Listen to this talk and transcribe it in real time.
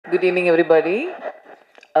Good evening, everybody.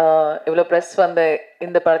 இவ்வளோ press வந்த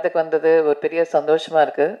இந்த படத்துக்கு வந்தது ஒரு பெரிய சந்தோஷமாக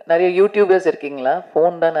இருக்குது. நிறைய யூடியூபர்ஸ் இருக்கீங்களா?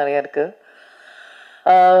 ஃபோன் தான் நிறையா இருக்குது.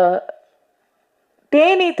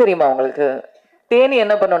 தேனி தெரியுமா உங்களுக்கு? தேனி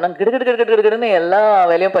என்ன பண்ணோன்னா கிடுகிடுன்னு எல்லா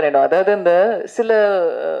வேலையும் பண்ணிடும். அதாவது இந்த சில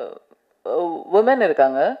உமன்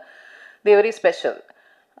இருக்காங்க, தி வெரி ஸ்பெஷல்.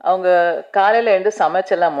 அவங்க காலையில் எழுந்து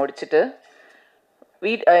சமைச்செல்லாம் முடிச்சுட்டு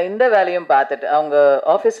இந்த வேலையும் பார்த்துட்டு, அவங்க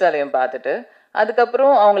ஆஃபீஸ் வேலையும் பார்த்துட்டு,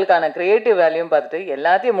 அதுக்கப்புறம் அவங்களுக்கான க்ரியேட்டிவ் வேலையும் பார்த்துட்டு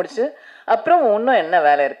எல்லாத்தையும் முடிச்சு அப்புறம் இன்னும் என்ன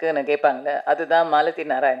வேலை இருக்குதுன்னு கேட்பாங்களே, அதுதான் Malathi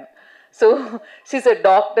Narayan. So she's a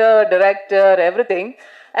doctor, director, every thing.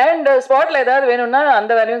 And ஸ்பாட்டில் ஏதாவது வேணும்னா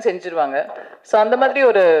அந்த வேலையும் செஞ்சுருவாங்க. ஸோ அந்த மாதிரி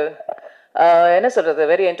ஒரு என்ன சொல்கிறது,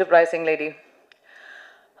 வெரி என்டர்பிரைசிங் லேடி.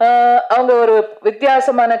 அவங்க ஒரு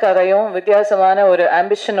வித்தியாசமான கதையும் வித்தியாசமான ஒரு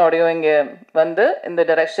ஆம்பிஷனோடையும் இங்கே வந்து இந்த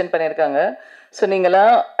டைரக்ஷன் பண்ணியிருக்காங்க. ஸோ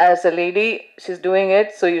நீங்களாம் as a lady she's doing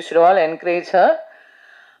it, so you should all encourage her.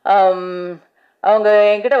 அவங்க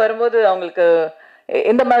என்கிட்ட வரும்போது அவங்களுக்கு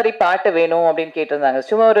இந்த மாதிரி பாட்டு வேணும் அப்படின்னு கேட்டிருந்தாங்க.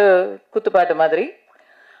 சும்மா ஒரு குத்துப்பாட்டு மாதிரி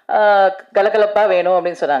கலகலப்பாக வேணும்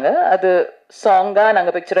அப்படின்னு சொன்னாங்க. அது சாங்காக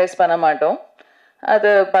நாங்கள் பிக்சரைஸ் பண்ண மாட்டோம், அது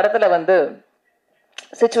படத்தில் வந்து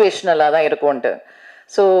சிச்சுவேஷ்னலாக தான் இருக்கும்ன்ட்டு.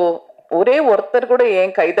 ஸோ ஒரே ஒருத்தர் கூட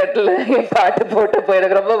என் கைத்தட்டில் என் பாட்டு போட்டு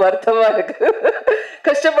போயிருக்கு, ரொம்ப வருத்தமாக இருக்குது.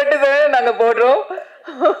 கஷ்டப்பட்டு தான் நாங்கள் போடுறோம்.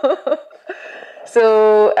 So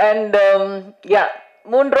and yeah,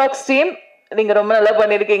 Moon rocks team, நீங்கள் ரொம்ப நல்லா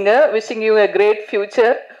பண்ணியிருக்கீங்க. Wishing you a great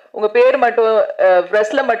future. உங்கள் பேர் மட்டும்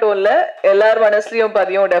ப்ரெஸ்ஸில் மட்டும் இல்லை, எல்லார் மனசுலையும்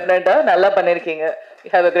பதியும். டெஃபினட்டாக நல்லா பண்ணியிருக்கீங்க.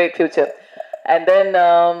 You have a great future. And then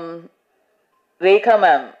Rekha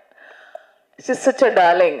ma'am, is such a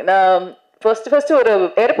darling. நான் ஃபர்ஸ்ட் ஒரு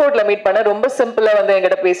ஏர்போர்ட்டில் மீட் பண்ண, ரொம்ப சிம்பிளாக வந்து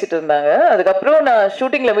என்கிட்ட பேசிட்டு இருந்தாங்க. அதுக்கப்புறம் நான்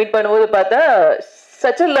ஷூட்டிங்கில் மீட் பண்ணும்போது பார்த்தா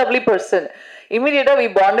சச் அ லவ்லி பர்சன். இமீடியட்டாக we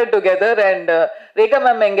bonded together. And Rekha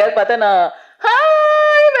ma'am எங்கேயாவது பார்த்தா நான்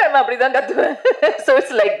ஹாய் மேம் அப்படி தான் கத்துவேன். So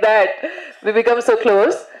it's like that we become so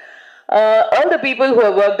close. All the people who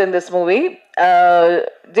have worked in this movie,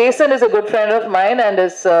 Jason is a good friend of mine and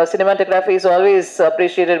his cinematography is always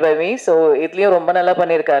appreciated by me. So இதுலேயும் ரொம்ப நல்லா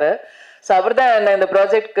பண்ணியிருக்காரு. So அவர் தான் என்ன இந்த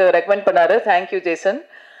ப்ராஜெக்ட்க்கு recommend பண்ணாரு. Thank you Jason.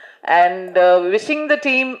 And wishing the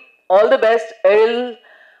team all the best. Ezhil,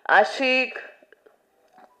 Ashiq,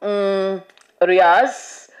 Riyaz,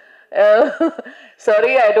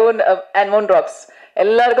 sorry I don't, and Moon rocks,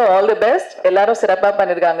 எல்லாருக்கும் all the best. எல்லாரும் சிறப்பாக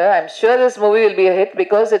பண்ணியிருக்காங்க. I am sure this movie will be a hit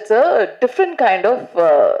because it's a different kind of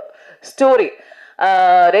story.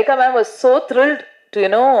 Rekha ma'am was so thrilled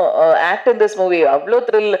to act in this movie. அவ்வளோ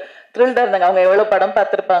த்ரில்டாக இருந்தாங்க. அவங்க எவ்வளோ படம்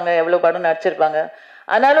பார்த்துருப்பாங்க, எவ்வளோ படம் நடிச்சிருப்பாங்க,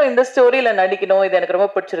 ஆனாலும் இந்த ஸ்டோரியில் நடிக்கணும், இது எனக்கு ரொம்ப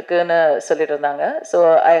பிடிச்சிருக்குன்னு சொல்லிட்டு இருந்தாங்க. So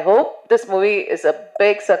I hope this movie is a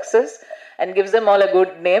big success and gives them all a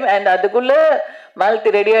good name. And அதுக்குள்ளே மாலதி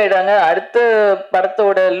ரெடி ஆகிடாங்க. அடுத்த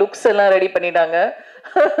படத்தோட லுக்ஸ் எல்லாம் ரெடி பண்ணிட்டாங்க.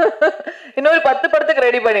 இன்னொரு 10 படத்துக்கு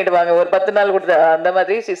ரெடி பண்ணிடுவாங்க ஒரு 10 நாள் கொடுத்து. அந்த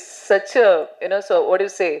மாதிரி she's such so what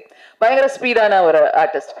you say, பயங்கர ஸ்பீடான ஒரு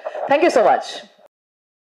ஆர்டிஸ்ட். Thank you so much.